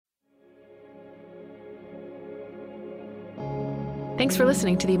Thanks for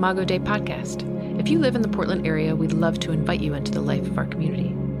listening to the Imago Dei podcast. If you live in the Portland area, we'd love to invite you into the life of our community.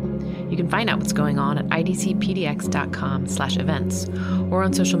 You can find out what's going on at idcpdx.com/events or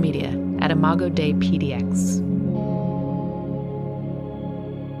on social media at Imago Dei PDX.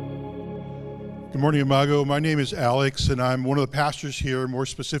 Good morning, Imago. My name is Alex, and I'm one of the pastors here. More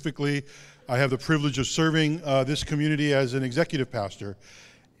specifically, I have the privilege of serving this community as an executive pastor.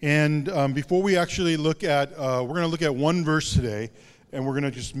 And before we actually look at, we're going to look at one verse today, and we're going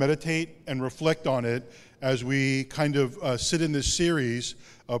to just meditate and reflect on it as we kind of sit in this series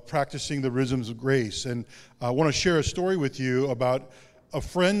of practicing the rhythms of grace. And I want to share a story with you about a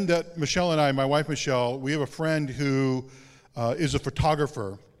friend that Michelle and I, my wife Michelle, we have a friend who is a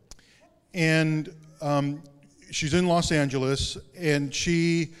photographer. And she's in Los Angeles, and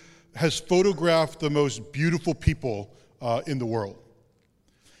she has photographed the most beautiful people in the world.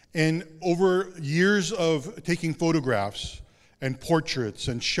 And over years of taking photographs and portraits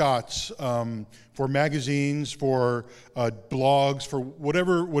and shots for magazines, for blogs, for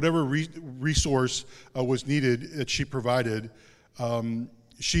whatever resource was needed that she provided,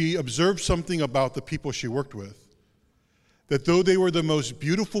 she observed something about the people she worked with. That though they were the most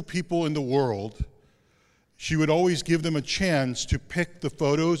beautiful people in the world, she would always give them a chance to pick the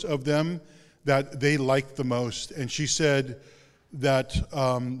photos of them that they liked the most. And she said that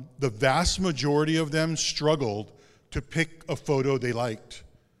the vast majority of them struggled to pick a photo they liked.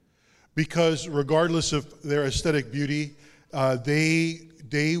 Because regardless of their aesthetic beauty,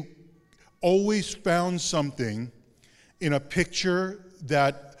 they always found something in a picture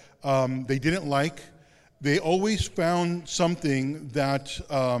that they didn't like. They always found something that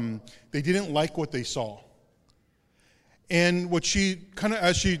they didn't like what they saw. And what she kind of,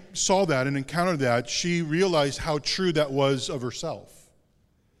 as she saw that and encountered that, she realized how true that was of herself.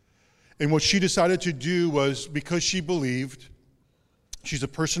 And what she decided to do was, because she believed, she's a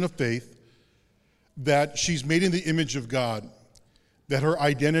person of faith, that she's made in the image of God, that her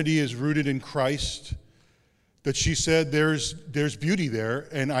identity is rooted in Christ, that she said there's beauty there,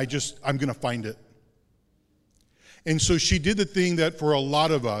 and I'm going to find it. And so she did the thing that for a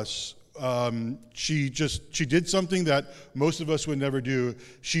lot of us, she did something that most of us would never do.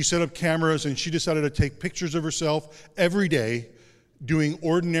 She set up cameras and she decided to take pictures of herself every day doing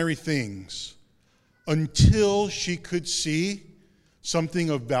ordinary things until she could see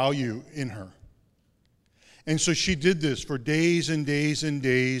something of value in her. And so she did this for days and days and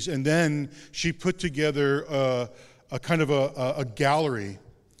days, and then she put together a kind of a gallery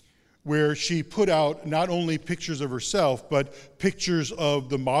where she put out not only pictures of herself, but pictures of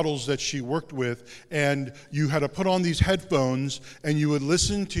the models that she worked with. And you had to put on these headphones, and you would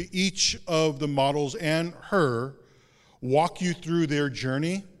listen to each of the models and her walk you through their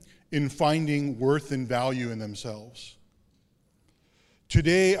journey in finding worth and value in themselves.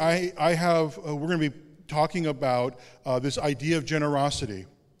 Today, we're going to be talking about this idea of generosity.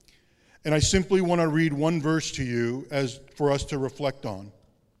 And I simply want to read one verse to you for us to reflect on.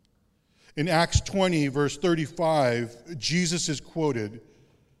 In Acts 20, verse 35, Jesus is quoted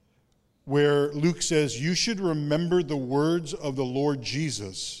where Luke says, "You should remember the words of the Lord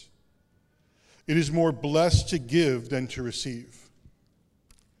Jesus. It is more blessed to give than to receive."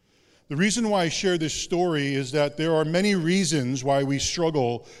 The reason why I share this story is that there are many reasons why we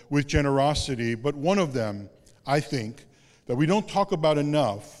struggle with generosity, but one of them, I think, that we don't talk about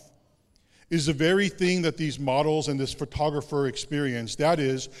enough is the very thing that these models and this photographer experienced. That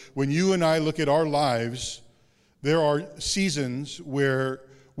is, when you and I look at our lives, there are seasons where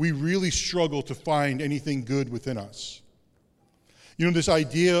we really struggle to find anything good within us. You know, this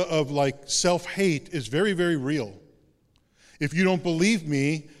idea of like self-hate is very, very real. If you don't believe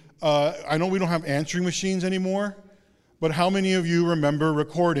me, I know we don't have answering machines anymore, but how many of you remember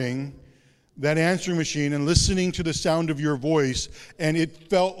recording that answering machine and listening to the sound of your voice, and it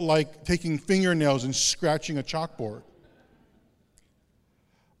felt like taking fingernails and scratching a chalkboard?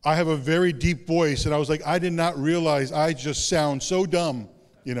 I have a very deep voice, and I was like, I did not realize I just sound so dumb,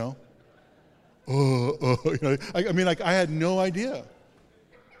 you know? I had no idea.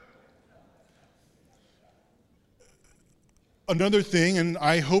 Another thing, and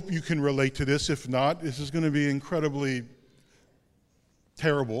I hope you can relate to this. If not, this is going to be incredibly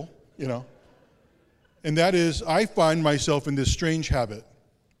terrible, you know? And that is, I find myself in this strange habit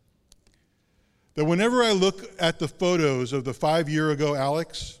that whenever I look at the photos of the 5-year-ago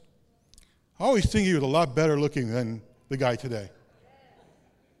Alex, I always think he was a lot better looking than the guy today.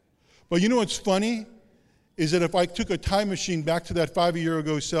 But you know what's funny? Is that if I took a time machine back to that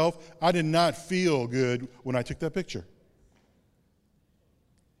 5-year-ago self, I did not feel good when I took that picture.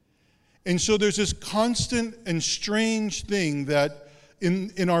 And so there's this constant and strange thing that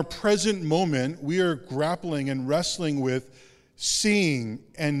in our present moment, we are grappling and wrestling with seeing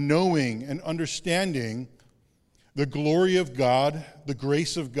and knowing and understanding the glory of God, the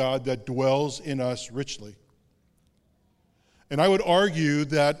grace of God that dwells in us richly. And I would argue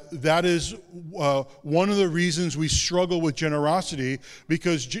that that is one of the reasons we struggle with generosity,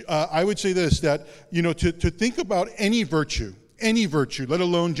 because I would say this, that, to think about any virtue, let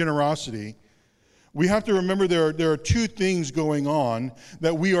alone generosity, we have to remember there are two things going on: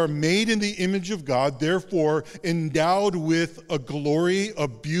 that we are made in the image of God, therefore endowed with a glory, a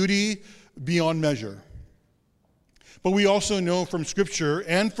beauty beyond measure. But we also know from Scripture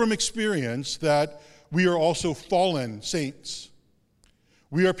and from experience that we are also fallen saints.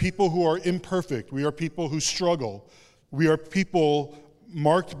 We are people who are imperfect. We are people who struggle. We are people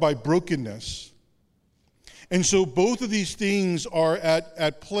marked by brokenness. And so both of these things are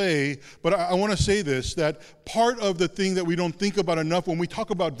at play, but I want to say this, that part of the thing that we don't think about enough when we talk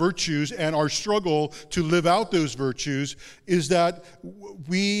about virtues and our struggle to live out those virtues is that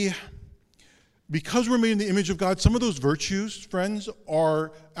because we're made in the image of God, some of those virtues, friends,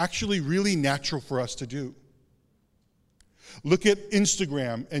 are actually really natural for us to do. Look at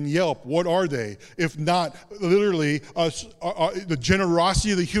Instagram and Yelp. What are they? If not, literally, the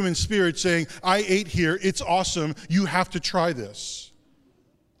generosity of the human spirit saying, I ate here, it's awesome, you have to try this.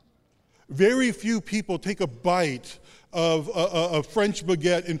 Very few people take a bite of a French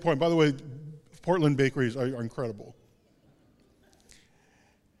baguette in Portland. By the way, Portland bakeries are incredible.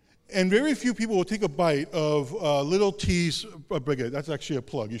 And very few people will take a bite of Little T's baguette. That's actually a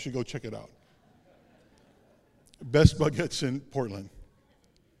plug. You should go check it out. Best baguettes in Portland.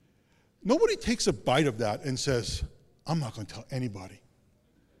 Nobody takes a bite of that and says, I'm not going to tell anybody.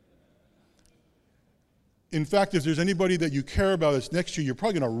 In fact, if there's anybody that you care about that's next to you, you're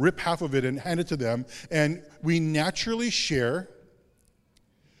probably going to rip half of it and hand it to them. And we naturally share.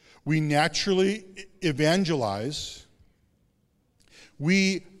 We naturally evangelize.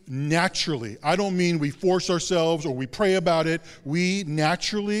 We naturally, I don't mean we force ourselves or we pray about it, we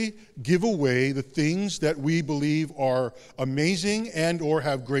naturally give away the things that we believe are amazing and or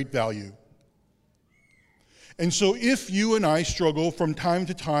have great value. And so if you and I struggle from time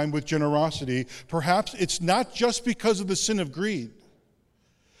to time with generosity, perhaps it's not just because of the sin of greed.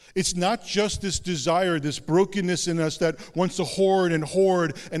 It's not just this desire, this brokenness in us that wants to hoard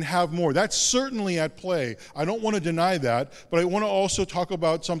and have more. That's certainly at play. I don't want to deny that, but I want to also talk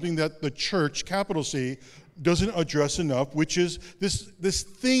about something that the church, capital C, doesn't address enough, which is this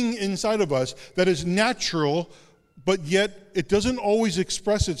thing inside of us that is natural, but yet it doesn't always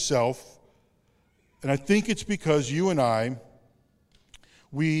express itself. And I think it's because you and I,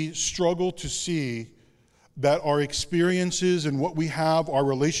 we struggle to see that our experiences and what we have, our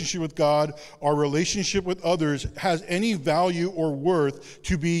relationship with God, our relationship with others, has any value or worth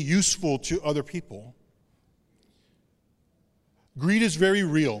to be useful to other people. Greed is very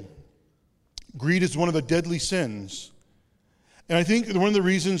real. Greed is one of the deadly sins. And I think one of the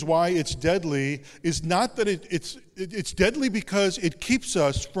reasons why it's deadly is not that it's deadly because it keeps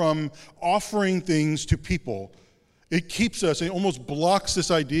us from offering things to people. It keeps us, it almost blocks this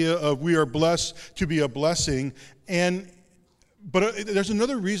idea of we are blessed to be a blessing. But there's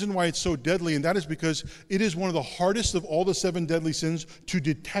another reason why it's so deadly, and that is because it is one of the hardest of all the 7 deadly sins to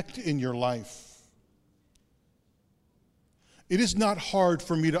detect in your life. It is not hard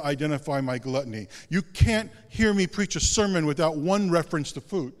for me to identify my gluttony. You can't hear me preach a sermon without one reference to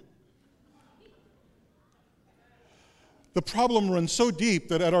food. The problem runs so deep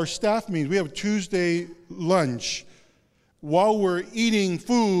that at our staff meetings, we have Tuesday lunch. While we're eating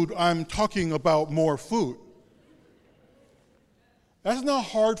food, I'm talking about more food. That's not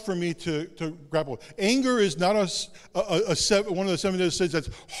hard for me to grapple with. Anger is not one of the 7 deadly sins that's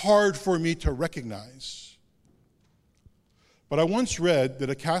hard for me to recognize. But I once read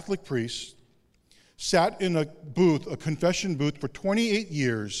that a Catholic priest sat in a confession booth for 28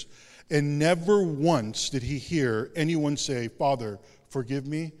 years, and never once did he hear anyone say, "Father, forgive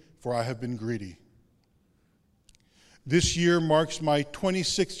me, for I have been greedy." This year marks my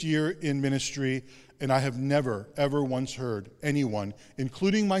 26th year in ministry, and I have never, ever once heard anyone,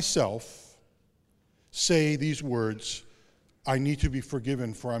 including myself, say these words, "I need to be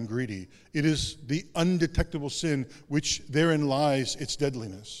forgiven, for I'm greedy." It is the undetectable sin which therein lies its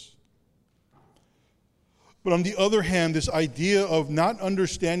deadliness. But on the other hand, this idea of not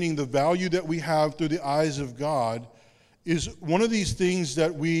understanding the value that we have through the eyes of God is one of these things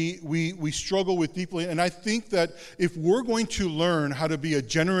that we struggle with deeply. And I think that if we're going to learn how to be a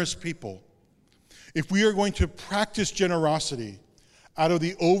generous people, if we are going to practice generosity, out of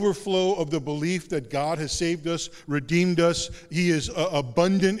the overflow of the belief that God has saved us, redeemed us, He is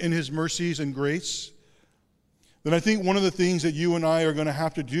abundant in His mercies and grace, then I think one of the things that you and I are going to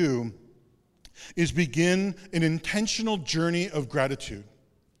have to do is begin an intentional journey of gratitude.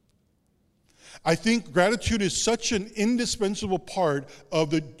 I think gratitude is such an indispensable part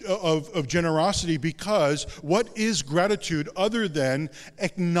of generosity, because what is gratitude other than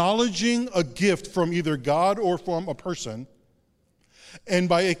acknowledging a gift from either God or from a person? And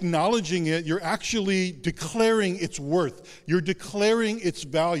by acknowledging it, you're actually declaring its worth. You're declaring its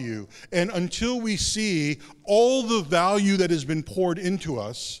value. And until we see all the value that has been poured into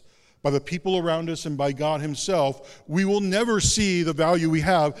us by the people around us and by God Himself, we will never see the value we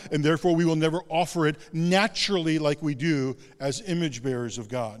have, and therefore we will never offer it naturally like we do as image bearers of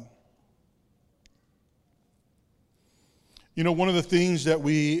God. You know, one of the things that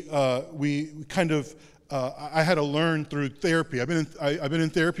I had to learn through therapy. I've been in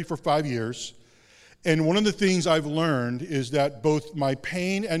therapy for 5 years, and one of the things I've learned is that both my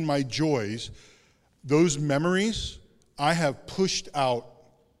pain and my joys, those memories, I have pushed out.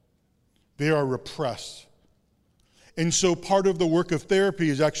 They are repressed. And so part of the work of therapy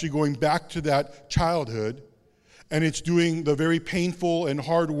is actually going back to that childhood, and it's doing the very painful and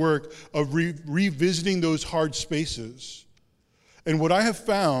hard work of revisiting those hard spaces. And what I have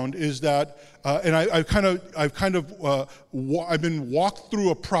found is that, I've been walked through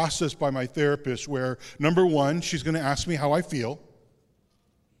a process by my therapist where, number one, she's going to ask me how I feel.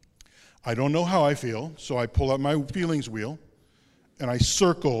 I don't know how I feel, so I pull out my feelings wheel and I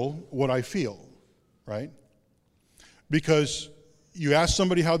circle what I feel, right? Because you ask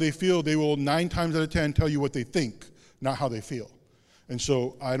somebody how they feel, they will 9 times out of 10 tell you what they think, not how they feel. And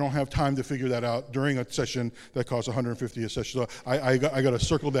so I don't have time to figure that out during a session that costs $150 a session. So I got to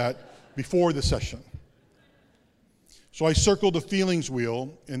circle that before the session. So I circle the feelings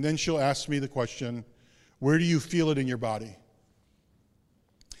wheel, and then she'll ask me the question, where do you feel it in your body?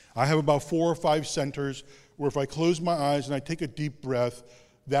 I have about 4 or 5 centers where if I close my eyes and I take a deep breath,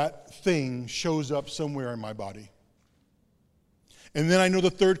 that thing shows up somewhere in my body. And then I know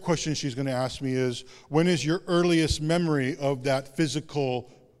the third question she's going to ask me is, when is your earliest memory of that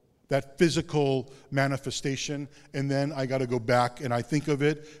physical manifestation? And then I got to go back and I think of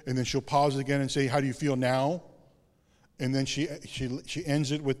it, and then she'll pause again and say, how do you feel now? And then she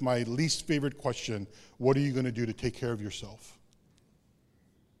ends it with my least favorite question, what are you going to do to take care of yourself?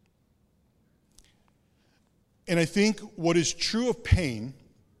 And I think what is true of pain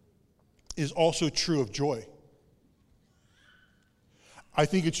is also true of joy. I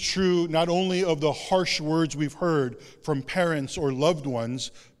think it's true not only of the harsh words we've heard from parents or loved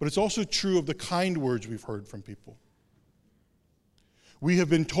ones, but it's also true of the kind words we've heard from people. We have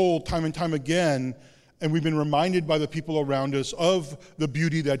been told time and time again, and we've been reminded by the people around us of the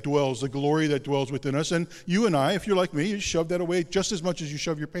beauty that dwells, the glory that dwells within us. And you and I, if you're like me, you shove that away just as much as you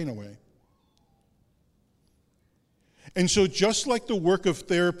shove your pain away. And so just like the work of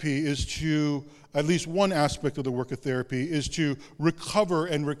therapy is to, at least one aspect of the work of therapy is to recover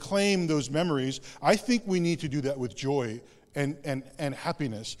and reclaim those memories, I think we need to do that with joy and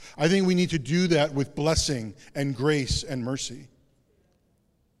happiness. I think we need to do that with blessing and grace and mercy.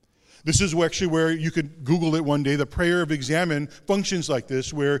 This is actually where you could Google it one day. The prayer of Examine functions like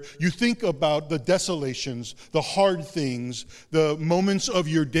this, where you think about the desolations, the hard things, the moments of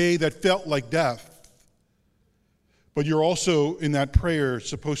your day that felt like death. But you're also, in that prayer,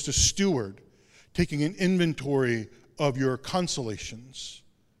 supposed to steward, taking an inventory of your consolations.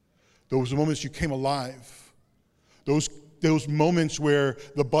 Those moments you came alive. Those moments where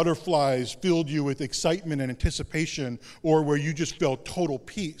the butterflies filled you with excitement and anticipation, or where you just felt total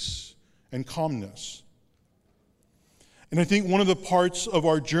peace and calmness. And I think one of the parts of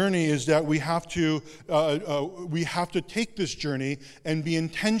our journey is that we have to take this journey and be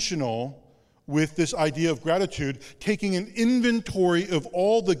intentional with this idea of gratitude, taking an inventory of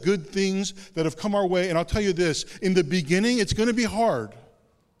all the good things that have come our way. And I'll tell you this, in the beginning, it's going to be hard.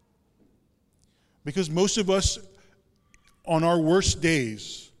 Because most of us, on our worst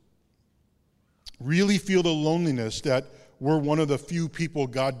days, really feel the loneliness that we're one of the few people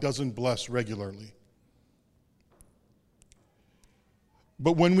God doesn't bless regularly.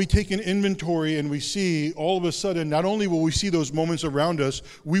 But when we take an inventory and we see, all of a sudden, not only will we see those moments around us,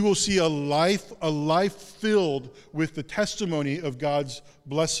 we will see a life filled with the testimony of God's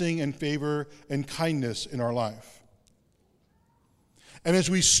blessing and favor and kindness in our life. And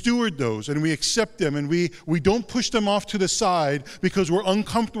as we steward those and we accept them and we don't push them off to the side because we're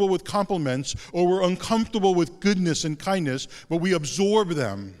uncomfortable with compliments or we're uncomfortable with goodness and kindness, but we absorb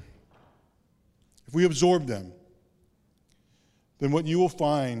them. If we absorb them, then what you will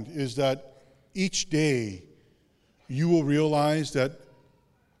find is that each day you will realize that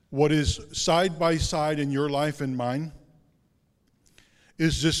what is side by side in your life and mine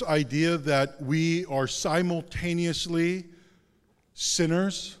is this idea that we are simultaneously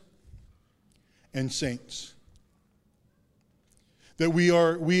sinners and saints. That we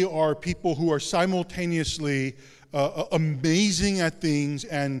are people who are simultaneously amazing at things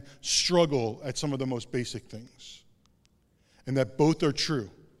and struggle at some of the most basic things. And that both are true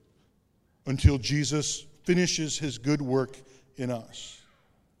until Jesus finishes his good work in us.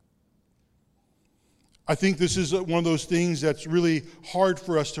 I think this is one of those things that's really hard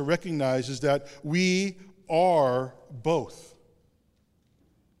for us to recognize, is that we are both.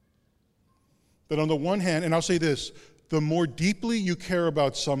 That on the one hand, and I'll say this, the more deeply you care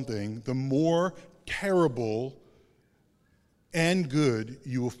about something, the more terrible and good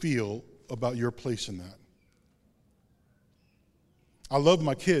you will feel about your place in that. I love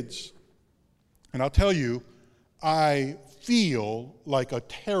my kids, and I'll tell you, I feel like a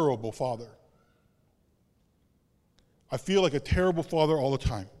terrible father. I feel like a terrible father all the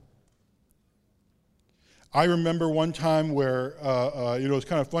time. I remember one time where, it was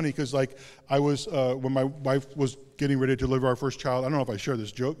kind of funny because, I was, when my wife was getting ready to deliver our first child, I don't know if I shared this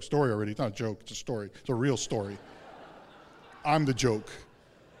story already. It's not a joke, it's a story. It's a real story. I'm the joke.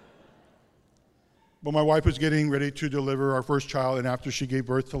 But my wife was getting ready to deliver our first child, and after she gave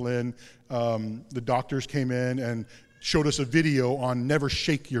birth to Lynn, the doctors came in and showed us a video on never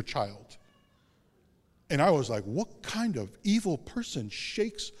shake your child. And I was like, what kind of evil person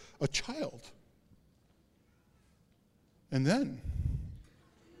shakes a child? And then,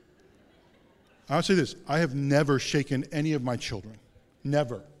 I'll say this, I have never shaken any of my children.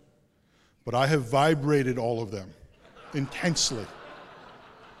 Never. But I have vibrated all of them intensely.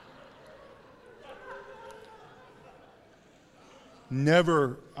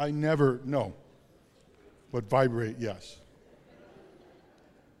 No. But vibrate, yes.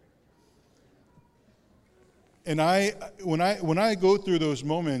 And when I go through those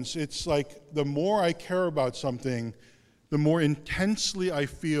moments, it's like the more I care about something, the more intensely I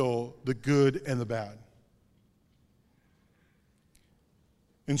feel the good and the bad.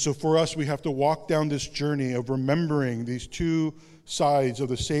 And so for us, we have to walk down this journey of remembering these two sides of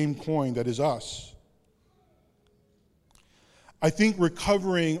the same coin that is us. I think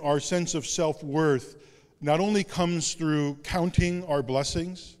recovering our sense of self-worth not only comes through counting our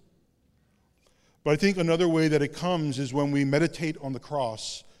blessings, but I think another way that it comes is when we meditate on the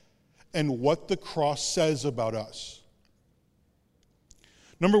cross and what the cross says about us.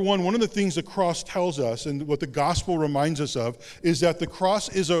 Number one of the things the cross tells us, and what the gospel reminds us of, is that the cross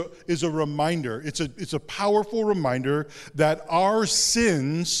is a reminder. It's a powerful reminder that our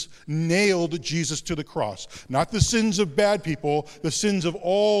sins nailed Jesus to the cross. Not the sins of bad people, the sins of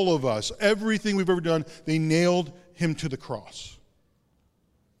all of us. Everything we've ever done, they nailed him to the cross.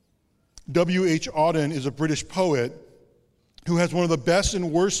 W.H. Auden is a British poet who has one of the best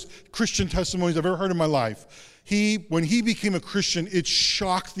and worst Christian testimonies I've ever heard in my life. When he became a Christian, it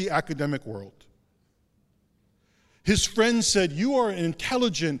shocked the academic world. His friends said, "You are an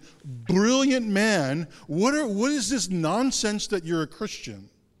intelligent, brilliant man. What is this nonsense that you're a Christian?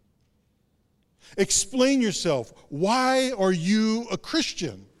 Explain yourself. Why are you a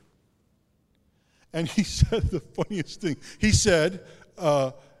Christian?" And he said the funniest thing. He said,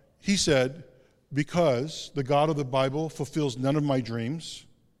 "Because the God of the Bible fulfills none of my dreams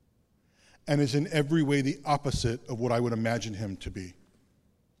and is in every way the opposite of what I would imagine him to be."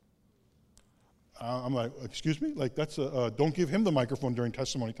 I'm like, excuse me? Like, that's don't give him the microphone during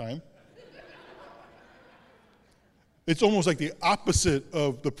testimony time. It's almost like the opposite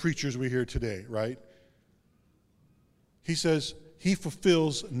of the preachers we hear today, right? He says, he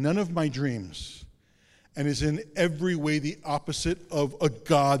fulfills none of my dreams and is in every way the opposite of a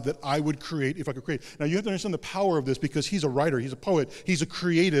God that I would create if I could create. Now, you have to understand the power of this, because he's a writer, he's a poet, he's a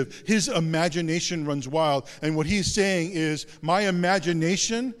creative. His imagination runs wild. And what he's saying is, my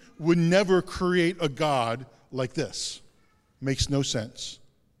imagination would never create a God like this. Makes no sense.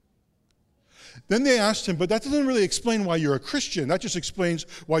 Then they asked him, but that doesn't really explain why you're a Christian. That just explains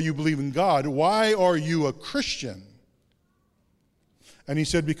why you believe in God. Why are you a Christian? And he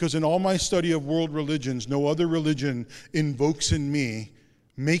said, because in all my study of world religions, no other religion invokes in me,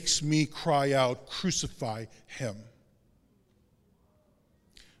 makes me cry out, crucify him.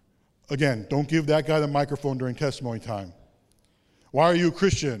 Again, don't give that guy the microphone during testimony time. Why are you a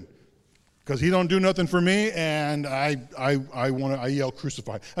Christian? Because he don't do nothing for me, and I yell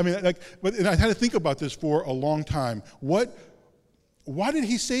crucify. I mean, and I had to think about this for a long time. Why did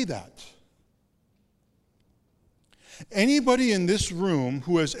he say that? Anybody in this room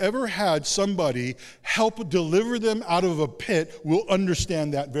who has ever had somebody help deliver them out of a pit will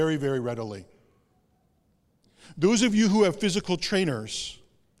understand that very, very readily. Those of you who have physical trainers,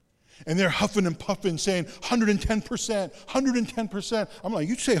 and they're huffing and puffing, saying 110%, 110%. I'm like,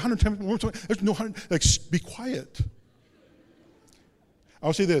 you say 110%, there's no 100, like, be quiet.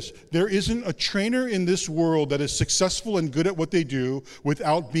 I'll say this, there isn't a trainer in this world that is successful and good at what they do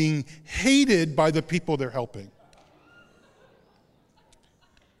without being hated by the people they're helping.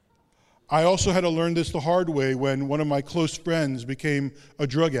 I also had to learn this the hard way when one of my close friends became a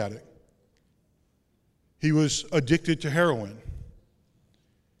drug addict. He was addicted to heroin.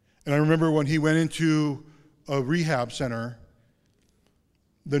 And I remember when he went into a rehab center,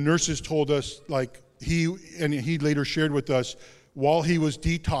 the nurses told us, like, he later shared with us, while he was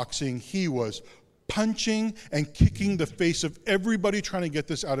detoxing, he was punching and kicking the face of everybody trying to get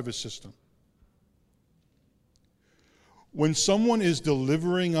this out of his system. When someone is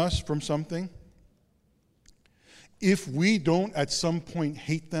delivering us from something, if we don't at some point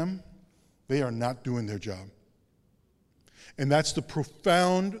hate them, they are not doing their job. And that's the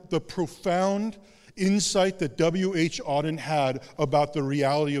profound insight that W.H. Auden had about the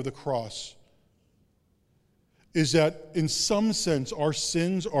reality of the cross, is that in some sense our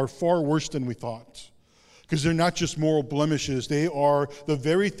sins are far worse than we thought. Because they're not just moral blemishes, they are the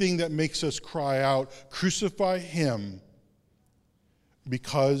very thing that makes us cry out, crucify him,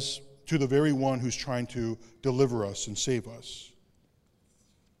 because to the very one who's trying to deliver us and save us.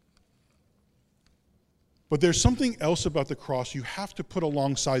 But there's something else about the cross you have to put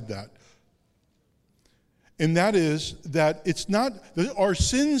alongside that. And that is that it's not, that our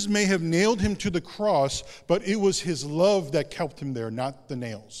sins may have nailed him to the cross, but it was his love that kept him there, not the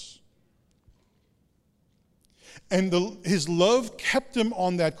nails. And his love kept him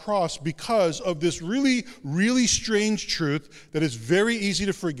on that cross because of this really, really strange truth that is very easy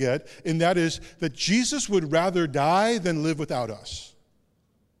to forget, and that is that Jesus would rather die than live without us.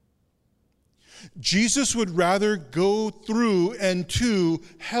 Jesus would rather go through and to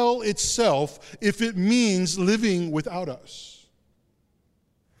hell itself if it means living without us.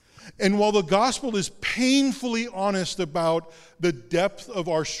 And while the gospel is painfully honest about the depth of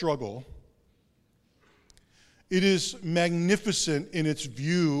our struggle, it is magnificent in its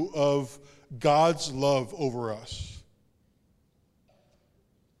view of God's love over us.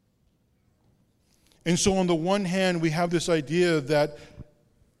 And so on the one hand, we have this idea that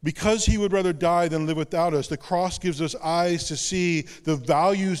because he would rather die than live without us, the cross gives us eyes to see the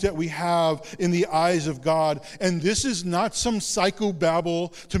values that we have in the eyes of God. And this is not some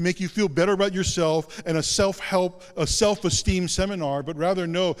psychobabble to make you feel better about yourself and a self-help, a self-esteem seminar, but rather,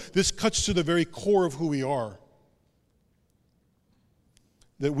 no, this cuts to the very core of who we are.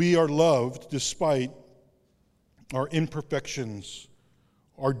 That we are loved despite our imperfections,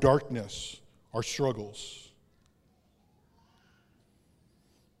 our darkness, our struggles.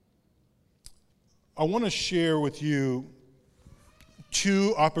 I want to share with you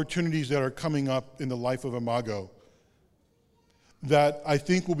two opportunities that are coming up in the life of Imago that I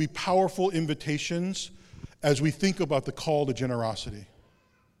think will be powerful invitations as we think about the call to generosity.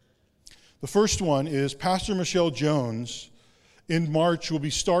 The first one is Pastor Michelle Jones in March will be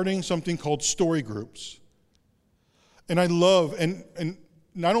starting something called Story Groups. And I love, and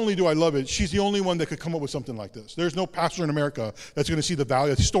not only do I love it, she's the only one that could come up with something like this. There's no pastor in America that's going to see the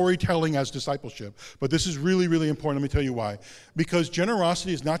value of storytelling as discipleship. But this is really, really important. Let me tell you why. Because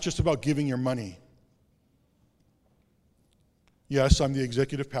generosity is not just about giving your money. Yes, I'm the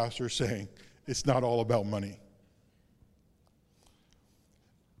executive pastor saying it's not all about money.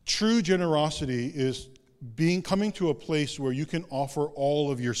 True generosity is coming to a place where you can offer all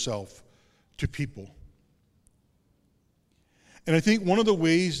of yourself to people. And I think one of the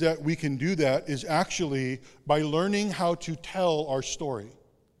ways that we can do that is actually by learning how to tell our story.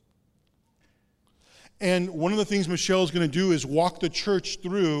 And one of the things Michelle is going to do is walk the church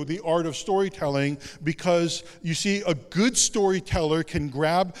through the art of storytelling, because you see, a good storyteller can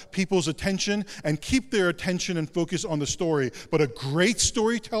grab people's attention and keep their attention and focus on the story. But a great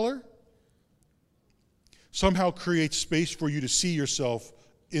storyteller somehow creates space for you to see yourself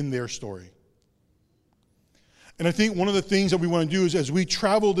in their story. And I think one of the things that we want to do is, as we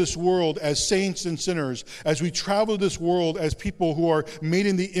travel this world as saints and sinners, as we travel this world as people who are made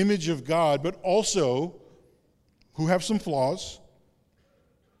in the image of God, but also who have some flaws,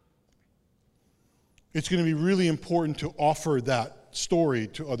 it's going to be really important to offer that story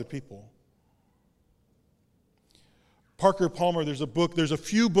to other people. Parker Palmer, there's a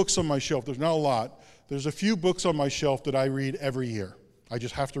few books on my shelf. There's not a lot. There's a few books on my shelf that I read every year. I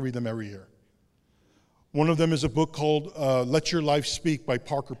just have to read them every year. One of them is a book called Let Your Life Speak by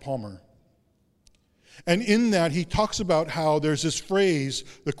Parker Palmer. And in that, he talks about how there's this phrase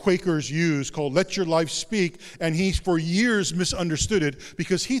the Quakers use called let your life speak, and he for years misunderstood it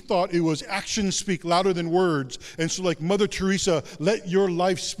because he thought it was actions speak louder than words. And so like Mother Teresa, let your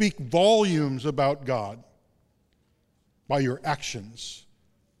life speak volumes about God by your actions.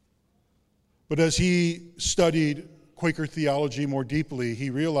 But as he studied Quaker theology more deeply, he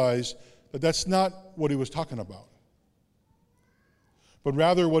realized that that's not what he was talking about. But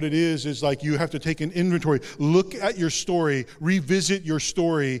rather what it is like you have to take an inventory, look at your story, revisit your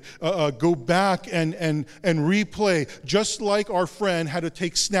story, go back and replay. Just like our friend had to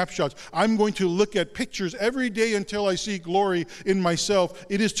take snapshots. I'm going to look at pictures every day until I see glory in myself.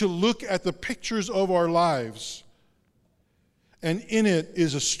 It is to look at the pictures of our lives. And in it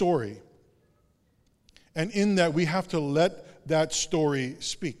is a story. And in that we have to let that story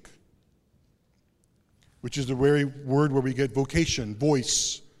speak, which is the very word where we get vocation,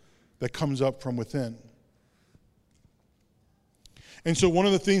 voice, that comes up from within. And so one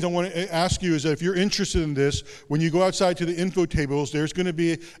of the things I want to ask you is that if you're interested in this, when you go outside to the info tables, there's going to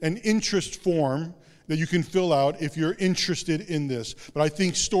be an interest form that you can fill out if you're interested in this. But I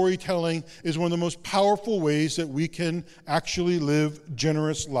think storytelling is one of the most powerful ways that we can actually live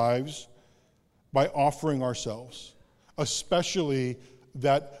generous lives by offering ourselves, especially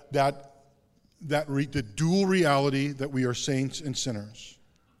the dual reality that we are saints and sinners.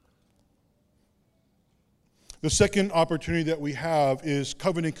 The second opportunity that we have is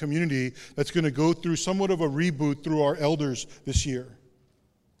Covenant Community that's going to go through somewhat of a reboot through our elders this year.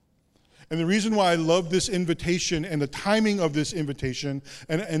 And the reason why I love this invitation and the timing of this invitation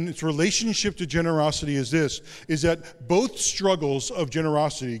and its relationship to generosity is this, is that both struggles of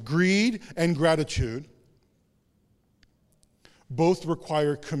generosity, greed and gratitude, both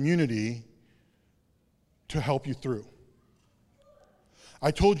require community to help you through. I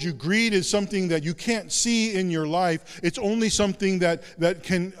told you greed is something that you can't see in your life. It's only something that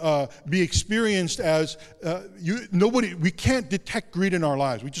can be experienced as we can't detect greed in our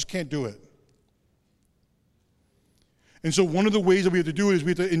lives. We just can't do it. And so one of the ways that we have to do it is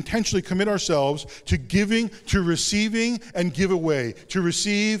we have to intentionally commit ourselves to giving, to receiving and give away, to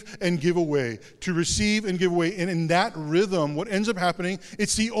receive and give away, to receive and give away. And in that rhythm, what ends up happening,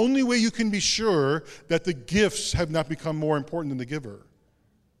 it's the only way you can be sure that the gifts have not become more important than the giver.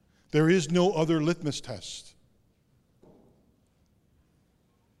 There is no other litmus test.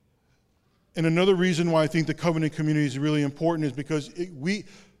 And another reason why I think the covenant community is really important is because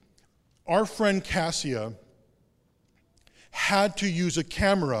our friend Cassia had to use a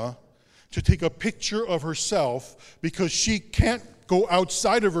camera to take a picture of herself because she can't go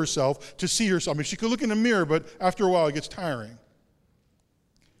outside of herself to see herself. I mean, she could look in the mirror, but after a while it gets tiring.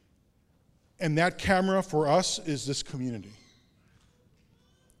 And that camera for us is this community.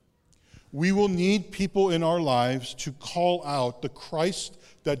 We will need people in our lives to call out the Christ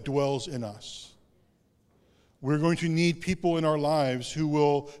that dwells in us. We're going to need people in our lives who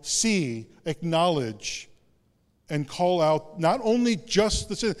will see, acknowledge, and call out not only just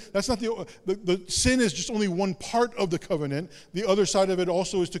the sin. That's not the sin is just only one part of the covenant. The other side of it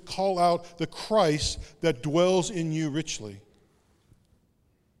also is to call out the Christ that dwells in you richly.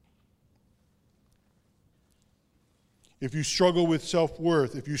 If you struggle with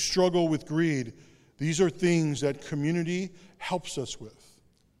self-worth, if you struggle with greed, these are things that community helps us with.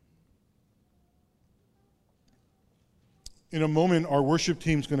 In a moment, our worship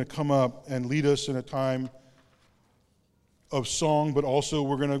team's going to come up and lead us in a time of song, but also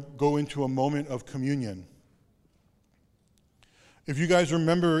we're going to go into a moment of communion. If you guys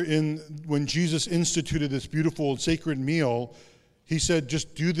remember when Jesus instituted this beautiful and sacred meal, he said,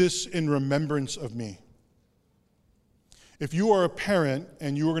 just do this in remembrance of me. If you are a parent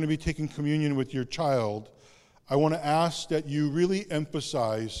and you are going to be taking communion with your child, I want to ask that you really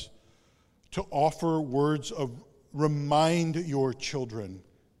emphasize to offer words of remind your children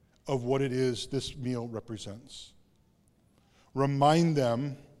of what it is this meal represents. Remind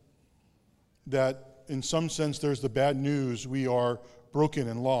them that in some sense there's the bad news, we are broken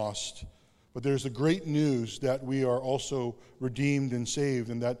and lost, but there's the great news that we are also redeemed and saved,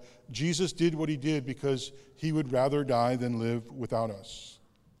 and that Jesus did what he did because he would rather die than live without us.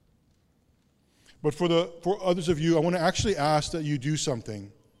 But for others of you, I want to actually ask that you do something,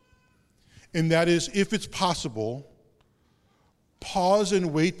 and that is, if it's possible, pause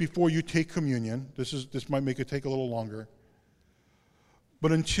and wait before you take communion. This might make it take a little longer.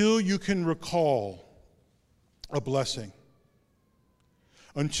 But until you can recall a blessing,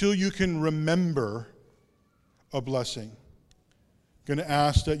 until you can remember a blessing, going to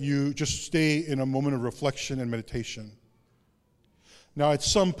ask that you just stay in a moment of reflection and meditation. Now, at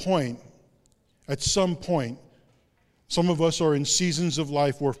some point, some of us are in seasons of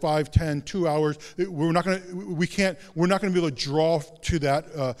life where 5, 10, 2 hours, we're not going to be able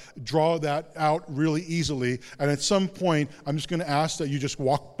to draw that out really easily. And at some point, I'm just going to ask that you just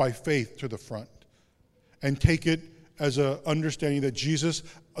walk by faith to the front and take it as an understanding that Jesus,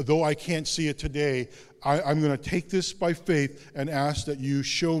 though I can't see it today, I'm going to take this by faith and ask that you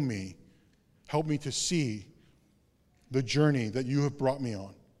show me, help me to see the journey that you have brought me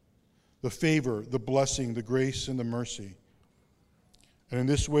on, the favor, the blessing, the grace, and the mercy. And in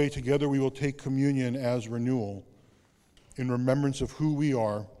this way, together we will take communion as renewal in remembrance of who we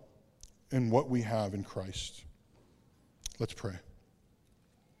are and what we have in Christ. Let's pray.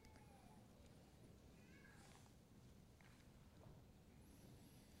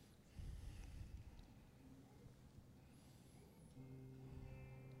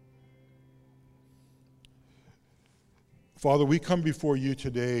 Father, we come before you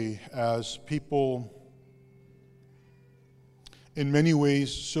today as people in many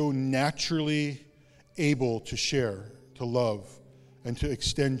ways so naturally able to share, to love, and to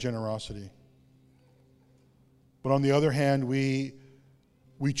extend generosity. But on the other hand, we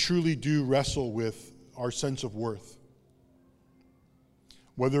truly do wrestle with our sense of worth.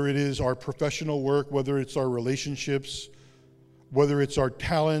 Whether it is our professional work, whether it's our relationships, whether it's our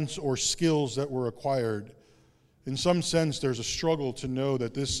talents or skills that were acquired, in some sense, there's a struggle to know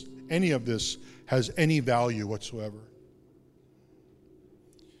that any of this has any value whatsoever.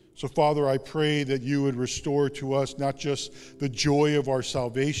 So, Father, I pray that you would restore to us not just the joy of our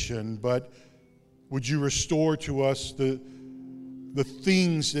salvation, but would you restore to us the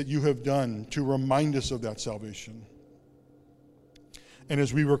things that you have done to remind us of that salvation. And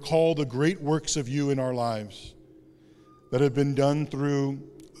as we recall the great works of you in our lives that have been done through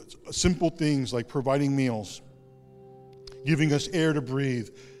simple things like providing meals, giving us air to breathe,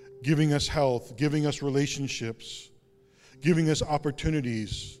 giving us health, giving us relationships, giving us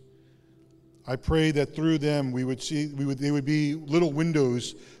opportunities. I pray that through them they would be little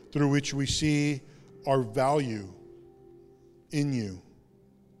windows through which we see our value in you.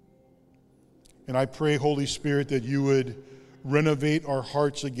 And I pray, Holy Spirit, that you would renovate our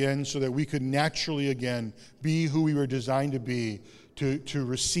hearts again so that we could naturally again be who we were designed to be, to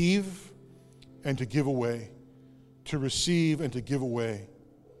receive and to give away. To receive and to give away.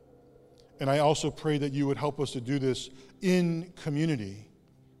 And I also pray that you would help us to do this in community,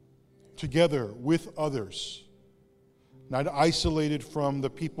 together with others, not isolated from the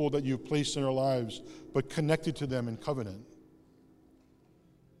people that you've placed in our lives, but connected to them in covenant.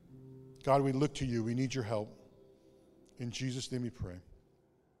 God, we look to you. We need your help. In Jesus' name we pray.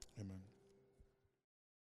 Amen.